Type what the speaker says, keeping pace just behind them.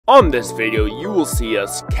On this video, you will see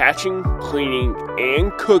us catching, cleaning,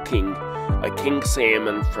 and cooking a king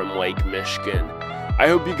salmon from Lake Michigan. I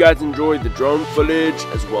hope you guys enjoyed the drone footage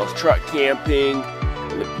as well as truck camping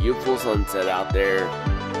and the beautiful sunset out there.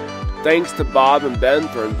 Thanks to Bob and Ben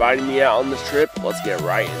for inviting me out on this trip. Let's get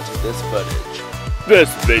right into this footage.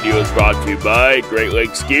 This video is brought to you by Great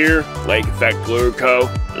Lakes Gear, Lake Effect Lure Co.,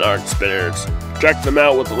 and Art Spinners. Check them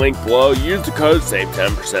out with the link below. Use the code, save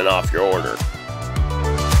 10% off your order.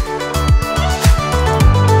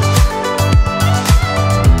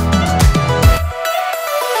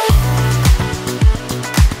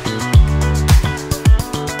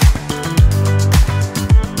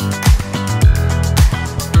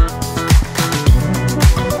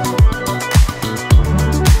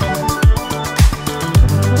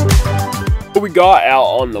 We got out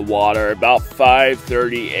on the water about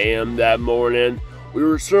 5:30 a.m. that morning. We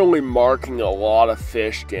were certainly marking a lot of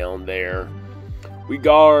fish down there. We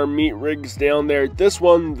got our meat rigs down there. This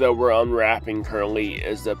one that we're unwrapping currently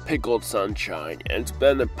is the Pickled Sunshine, and it's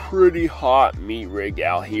been a pretty hot meat rig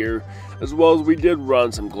out here, as well as we did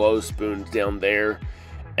run some glow spoons down there.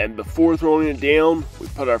 And before throwing it down, we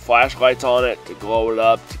put our flashlights on it to glow it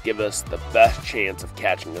up to give us the best chance of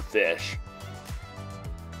catching a fish.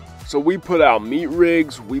 So we put out meat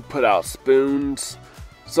rigs, we put out spoons,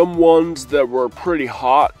 some ones that were pretty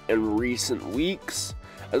hot in recent weeks,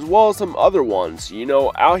 as well as some other ones. You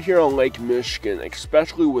know, out here on Lake Michigan,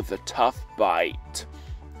 especially with a tough bite,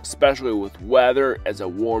 especially with weather as it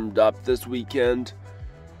warmed up this weekend,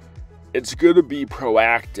 it's good to be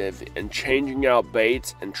proactive in changing out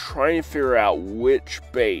baits and trying to figure out which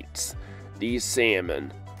baits these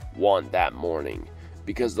salmon want that morning.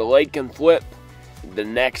 Because the lake can flip. The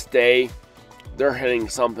next day, they're hitting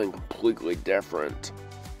something completely different.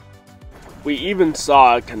 We even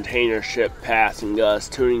saw a container ship passing us,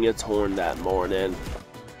 tooting its horn that morning.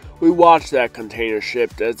 We watched that container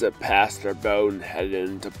ship as it passed our boat and headed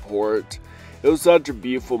into port. It was such a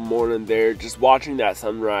beautiful morning there, just watching that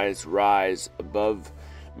sunrise rise above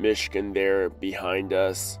Michigan there behind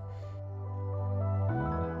us.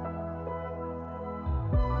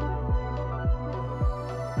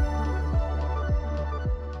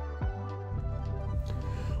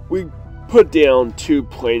 We put down 2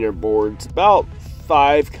 planer boards about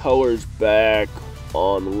 5 colors back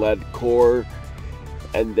on lead core,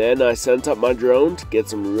 and then I sent up my drone to get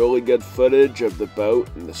some really good footage of the boat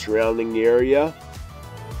and the surrounding area.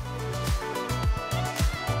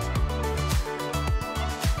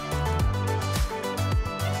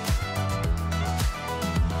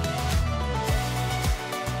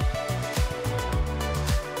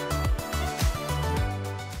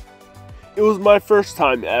 It was my first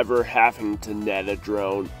time ever having to net a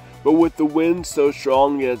drone, but with the wind so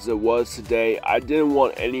strong as it was today, I didn't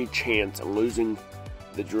want any chance of losing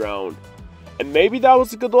the drone. And maybe that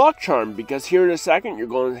was a good luck charm, because here in a second you're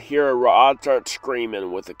going to hear a rod start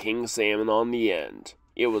screaming with a king salmon on the end.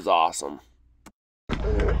 It was awesome.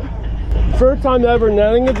 First time ever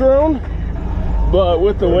netting a drone, but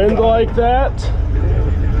with the wind like that,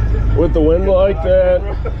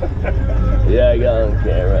 yeah, I got it on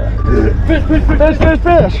camera.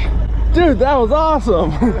 Fish! Dude, that was awesome!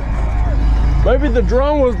 Maybe the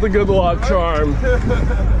drone was the good luck charm.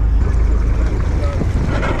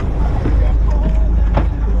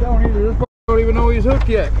 Don't even know he's hooked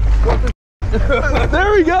yet.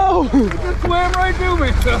 There we go! He just swam right to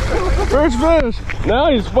me. First fish! Now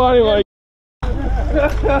he's fighting like...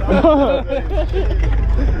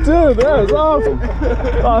 Dude, that is awesome!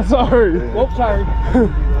 Oh, sorry. Whoops, sorry.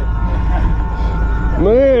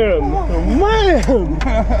 Man,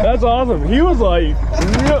 that's awesome. He was like,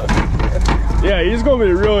 yeah, he's gonna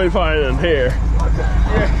be really fine in here.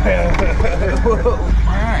 Alright,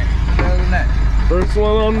 that was next. First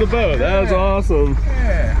one on the boat, that's awesome.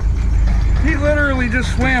 Yeah. He literally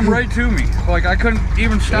just swam right to me. Like, I couldn't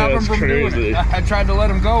even stop him from doing it. I tried to let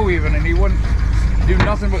him go even, and he wouldn't do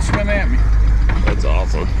nothing but swim at me. That's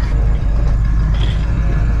awesome.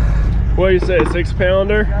 What do you say,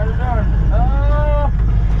 6-pounder? Got it done.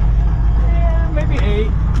 Yeah, maybe 8.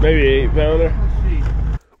 Maybe 8-pounder. Let's see.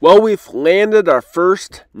 Well, we've landed our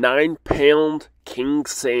first 9-pound king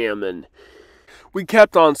salmon. We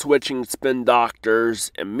kept on switching spin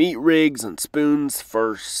doctors and meat rigs and spoons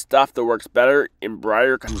for stuff that works better in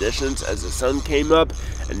brighter conditions as the sun came up,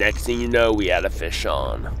 and next thing you know, we had a fish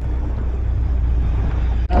on.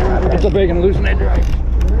 Get the bacon and loosen that drive.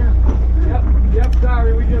 Yep,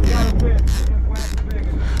 sorry, we just got a fish.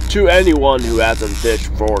 To anyone who hasn't fished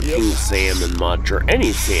for king salmon much, or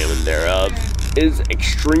any salmon thereof, it is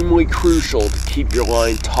extremely crucial to keep your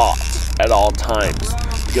line taut at all times.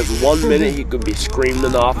 Because one minute he could be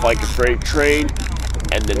screaming off like a freight train,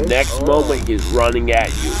 and the next moment he's running at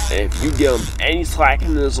you. And if you give him any slack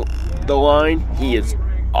in the line, he is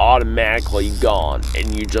automatically gone,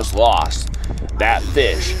 and you just lost that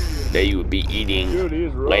fish that you would be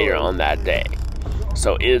eating later on that day.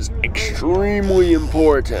 So it is extremely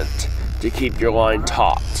important to keep your line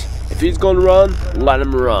taut. If he's going to run, let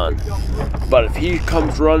him run. But if he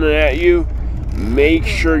comes running at you, make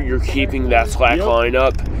sure you're keeping that slack line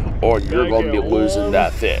up, or you're going to be losing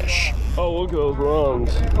that fish. Oh, look at those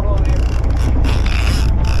runs.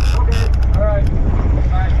 Alright.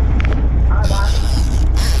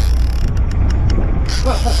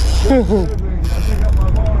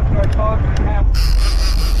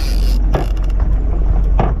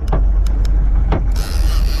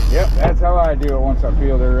 Yep, that's how I do it once I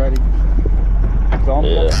feel they're ready. So,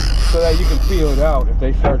 so that you can feel it out. If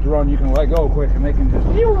they start to run, you can let go quick and they can just...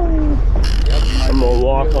 Yep, I'm going to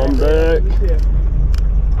walk on back.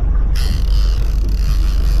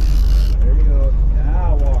 There you go.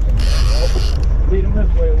 Now walk them back. Lead them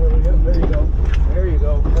this way a little bit. There you go. There you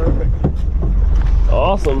go. Perfect.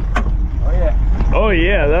 Awesome. Oh, yeah. Oh,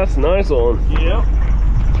 yeah, that's a nice one. Yep.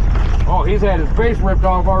 Oh, he's had his face ripped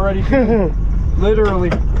off already.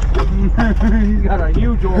 Literally. He's got a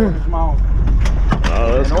huge hole in his mouth.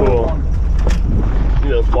 Oh, that's cool. See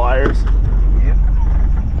those pliers? Yep.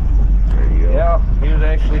 There you go. Yeah, he was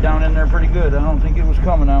actually down in there pretty good. I don't think it was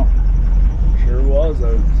coming out. Sure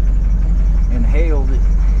wasn't. Inhaled it.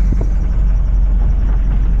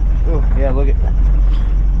 Oh, yeah, look at.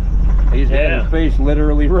 He's had his face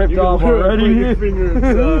literally ripped off already. Put your finger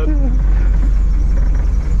inside.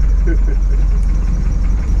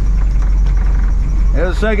 That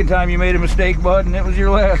was the second time you made a mistake, bud, and it was your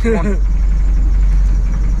last one.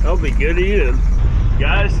 That'll be good eating.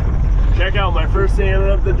 Guys, check out my first salmon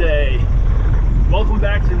of the day. Welcome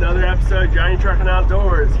back to another episode of Johnny Truckin'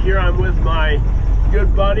 Outdoors. Here I'm with my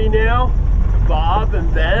good buddy now, Bob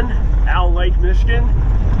and Ben, out in Lake Michigan.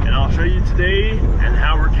 And I'll show you today and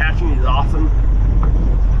how we're catching these awesome,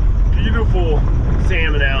 beautiful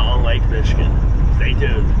salmon out on Lake Michigan. Stay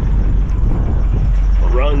tuned.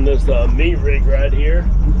 We're running this meat rig right here.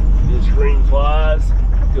 These green flies,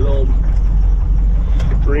 good old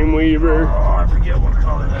Dreamweaver. Oh, I forget what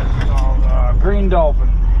color that's called. Green dolphin.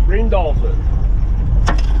 Green dolphin.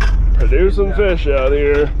 Producing fish out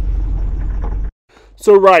here.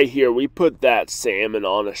 So right here, we put that salmon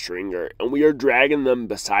on a stringer, and we are dragging them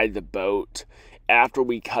beside the boat after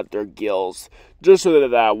we cut their gills, just so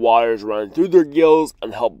that water is running through their gills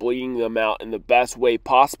and help bleeding them out in the best way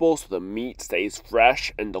possible so the meat stays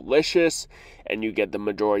fresh and delicious, and you get the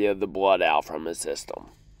majority of the blood out from the system.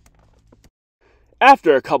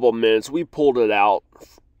 After a couple minutes, we pulled it out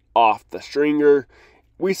off the stringer.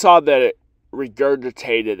 We saw that it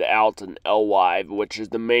regurgitated out an alewife, which is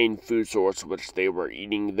the main food source which they were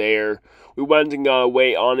eating there. We went and got a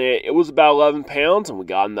weight on it. It was about 11 pounds, and we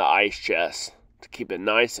got in the ice chest to keep it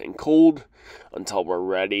nice and cooled until we're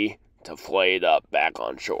ready to flay it up back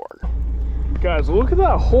on shore. Guys, look at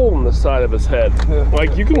that hole in the side of his head.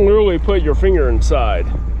 Like, you can literally put your finger inside.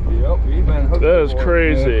 Yep, he's been hooked. That is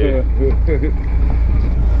crazy.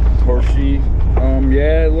 Horsey.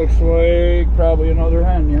 Yeah, it looks like probably another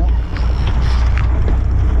hen, yeah.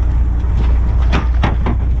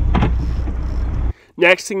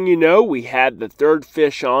 Next thing you know, we had the third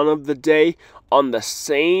fish on of the day on the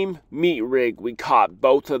same meat rig we caught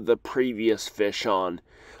both of the previous fish on.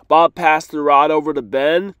 Bob passed the rod over to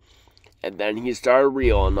Ben, and then he started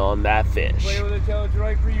reeling on that fish. Play with it till it's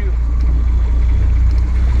right for you.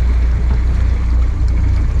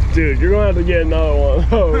 Dude, you're gonna have to get another one of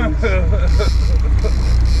those.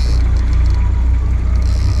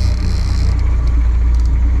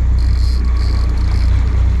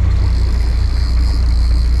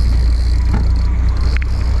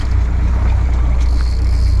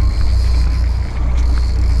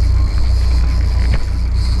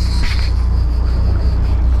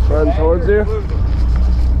 Run towards you.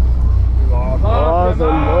 Awesome.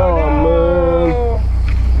 Oh, man.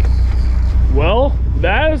 Well,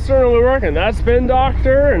 that is certainly working. That spin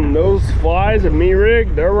doctor and those flies and meat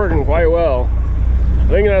rig, they're working quite well. I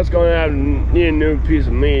think that's going to need a new piece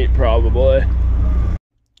of meat, probably.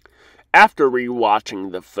 After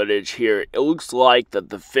rewatching the footage here, it looks like that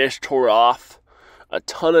the fish tore off a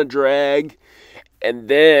ton of drag, and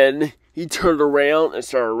then he turned around and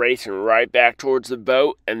started racing right back towards the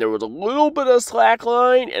boat, and there was a little bit of slack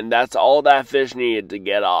line, and that's all that fish needed to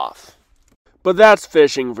get off. But that's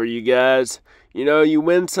fishing for you guys. You know, you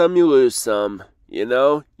win some, you lose some. You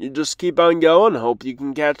know, you just keep on going, hope you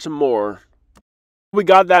can catch some more. We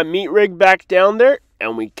got that meat rig back down there,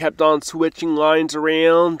 and we kept on switching lines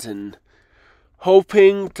around and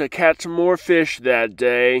hoping to catch more fish that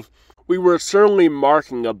day. We were certainly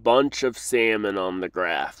marking a bunch of salmon on the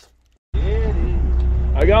graph.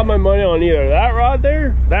 I got my money on either that rod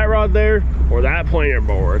there, or that planer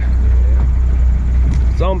board.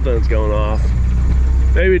 Something's going off.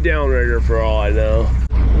 Maybe downrigger for all I know.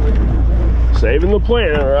 Saving the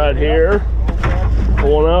planer right here.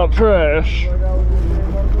 Pulling out trash.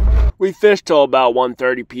 We fished till about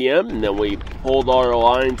 1:30 p.m. and then we pulled our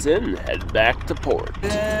lines in and headed back to port.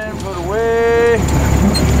 And put away,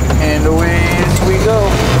 and away as we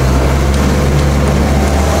go.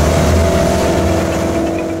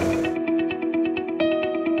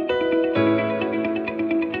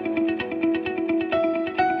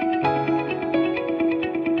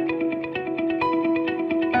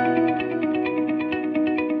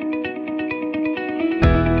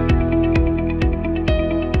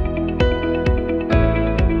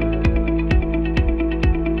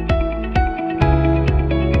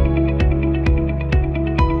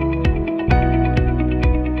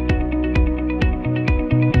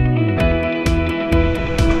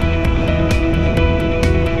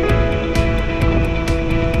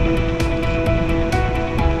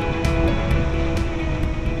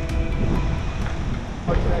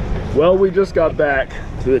 Well, we just got back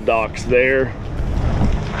to the docks there.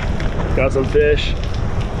 Got some fish.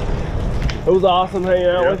 It was awesome hanging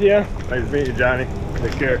out with you. Nice to meet you, Johnny.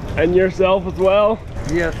 Take care. And yourself as well.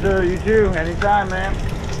 Yes, sir. You too. Anytime, man.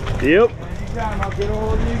 Yep. Anytime. I'll get a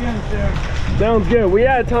hold of you again soon. Sounds good. We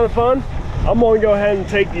had a ton of fun. I'm going to go ahead and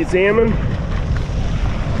take these salmon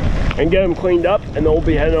and get them cleaned up, and then we'll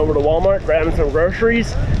be heading over to Walmart, grabbing some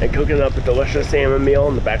groceries, and cooking up a delicious salmon meal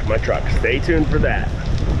in the back of my truck. Stay tuned for that.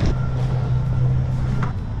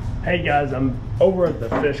 Hey guys, I'm over at the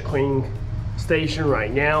fish cleaning station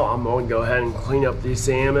right now. I'm going to go ahead and clean up these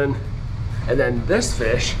salmon. And then this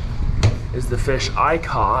fish is the fish I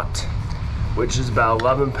caught, which is about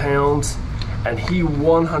 11 pounds. And he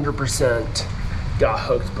 100% got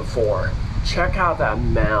hooked before. Check out that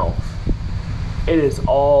mouth. It is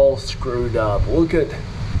all screwed up. Look at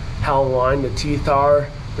how lined the teeth are.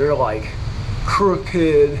 They're like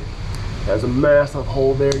crooked. There's a massive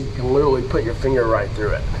hole there. You can literally put your finger right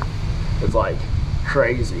through it. It's like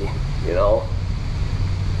crazy, you know?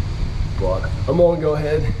 But I'm gonna go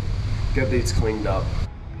ahead, get these cleaned up.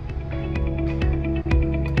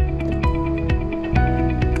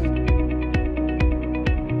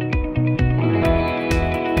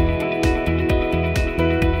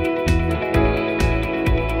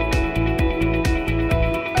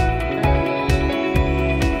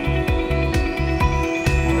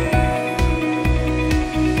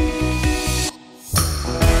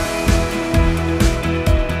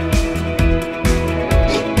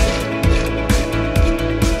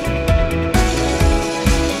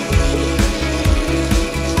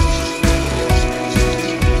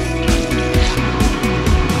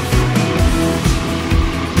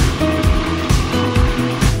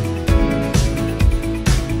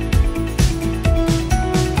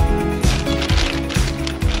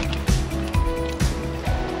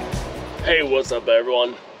 Hey, what's up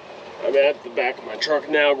everyone? I'm at the back of my truck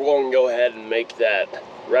now. We're going to go ahead and make that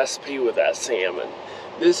recipe with that salmon.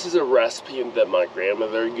 This is a recipe that my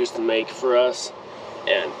grandmother used to make for us,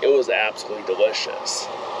 and it was absolutely delicious.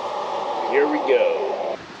 Here we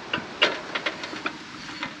go.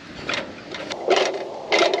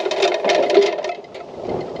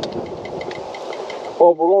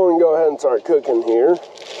 Well, we're going to go ahead and start cooking here.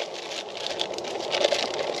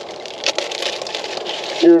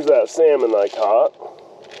 Here's that salmon I caught.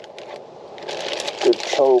 Good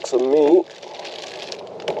chunks of meat.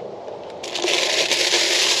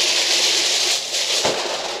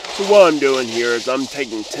 So what I'm doing here is I'm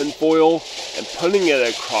taking tin foil and putting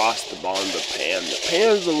it across the bottom of the pan. The pan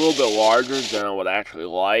is a little bit larger than I would actually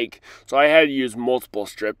like, so I had to use multiple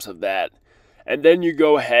strips of that. And then you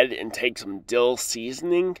go ahead and take some dill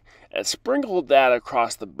seasoning and sprinkle that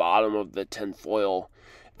across the bottom of the tin foil.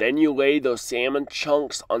 Then you lay those salmon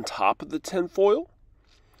chunks on top of the tin foil.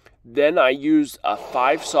 Then I used a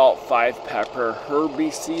 5 salt, 5 pepper herby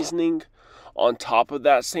seasoning on top of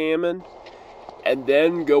that salmon. And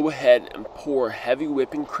then go ahead and pour heavy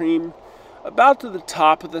whipping cream about to the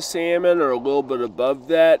top of the salmon or a little bit above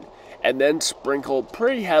that. And then sprinkle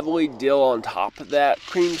pretty heavily dill on top of that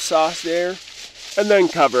cream sauce there. And then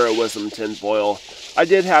cover it with some tin foil. I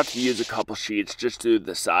did have to use a couple sheets just due to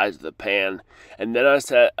the size of the pan. And then I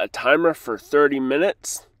set a timer for 30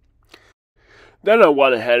 minutes. Then I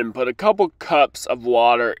went ahead and put a couple cups of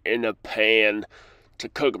water in a pan to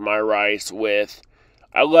cook my rice with.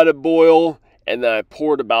 I let it boil, and then I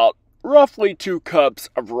poured about roughly 2 cups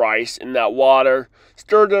of rice in that water,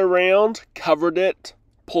 stirred it around, covered it,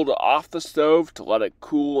 pulled it off the stove to let it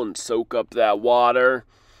cool and soak up that water.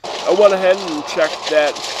 I went ahead and checked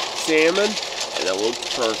that salmon, and it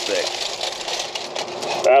looked perfect.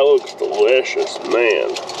 That looks delicious,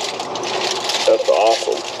 man. That's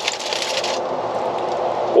awesome.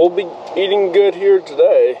 We'll be eating good here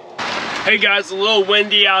today. Hey guys, a little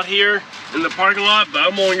windy out here in the parking lot, but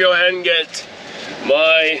I'm gonna go ahead and get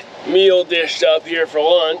my meal dished up here for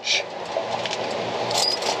lunch.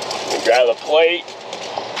 Grab a plate.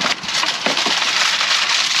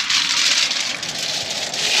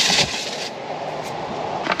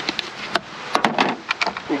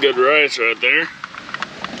 Good rice right there.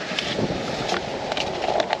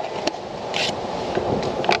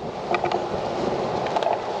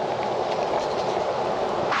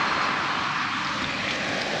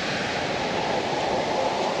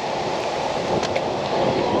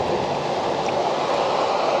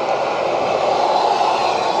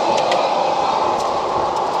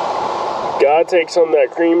 Gotta take some of that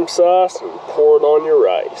cream sauce and pour it on your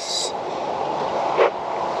rice.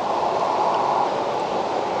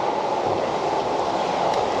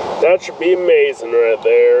 That should be amazing right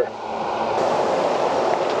there.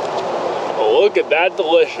 Oh, look at that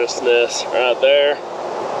deliciousness right there.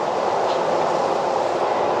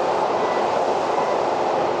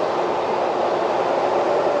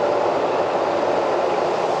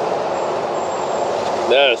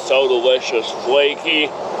 That is so delicious, flaky,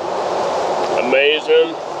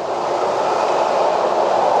 amazing.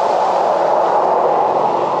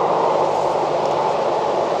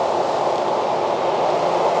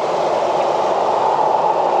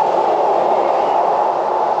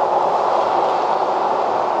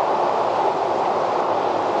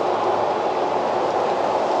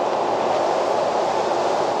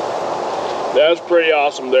 That's pretty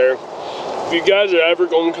awesome there. If you guys are ever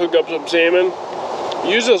going to cook up some salmon,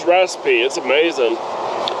 use this recipe. It's amazing.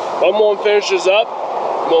 I'm going to finish this up.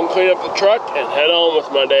 I'm going to clean up the truck and head on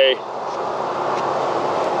with my day.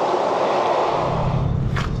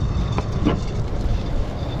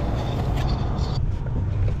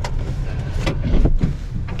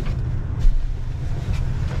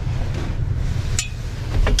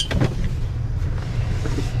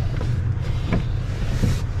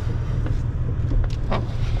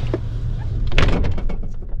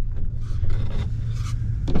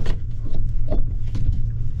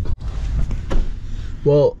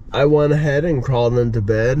 Well, I went ahead and crawled into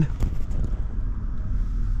bed.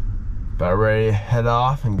 About ready to head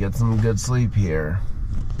off and get some good sleep here.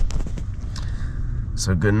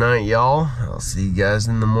 So good night, y'all. I'll see you guys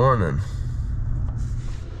in the morning.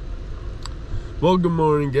 Well, good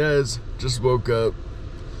morning, guys. Just woke up.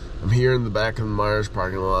 I'm here in the back of the Myers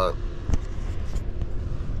parking lot.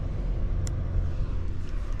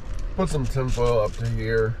 Put some tinfoil up to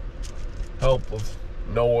here. Help with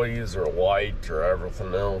noise or light or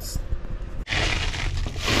everything else.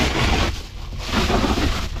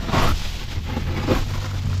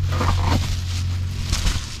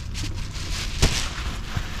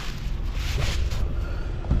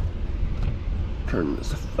 Turn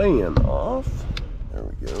this fan off. There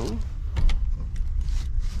we go.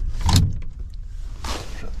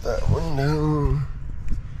 Shut that window.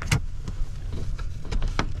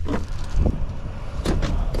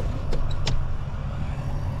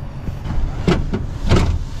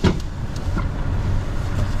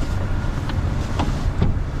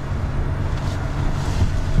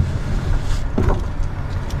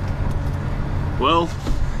 Well,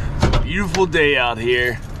 it's a beautiful day out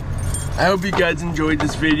here. I hope you guys enjoyed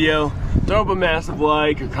this video. Throw up a massive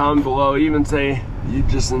like or comment below. Even say you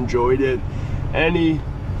just enjoyed it. Any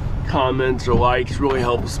comments or likes really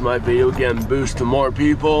helps my video get a boost to more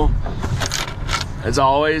people. As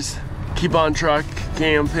always, keep on truck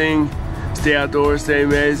camping. Stay outdoors, stay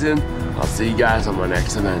amazing. I'll see you guys on my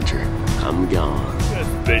next adventure. I'm gone. This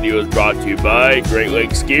video is brought to you by Great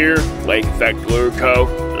Lakes Gear, Lake Effect Lure Co.,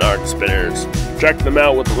 and Art Spinners. Check them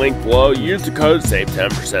out with the link below. Use the code to save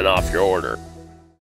 10% off your order.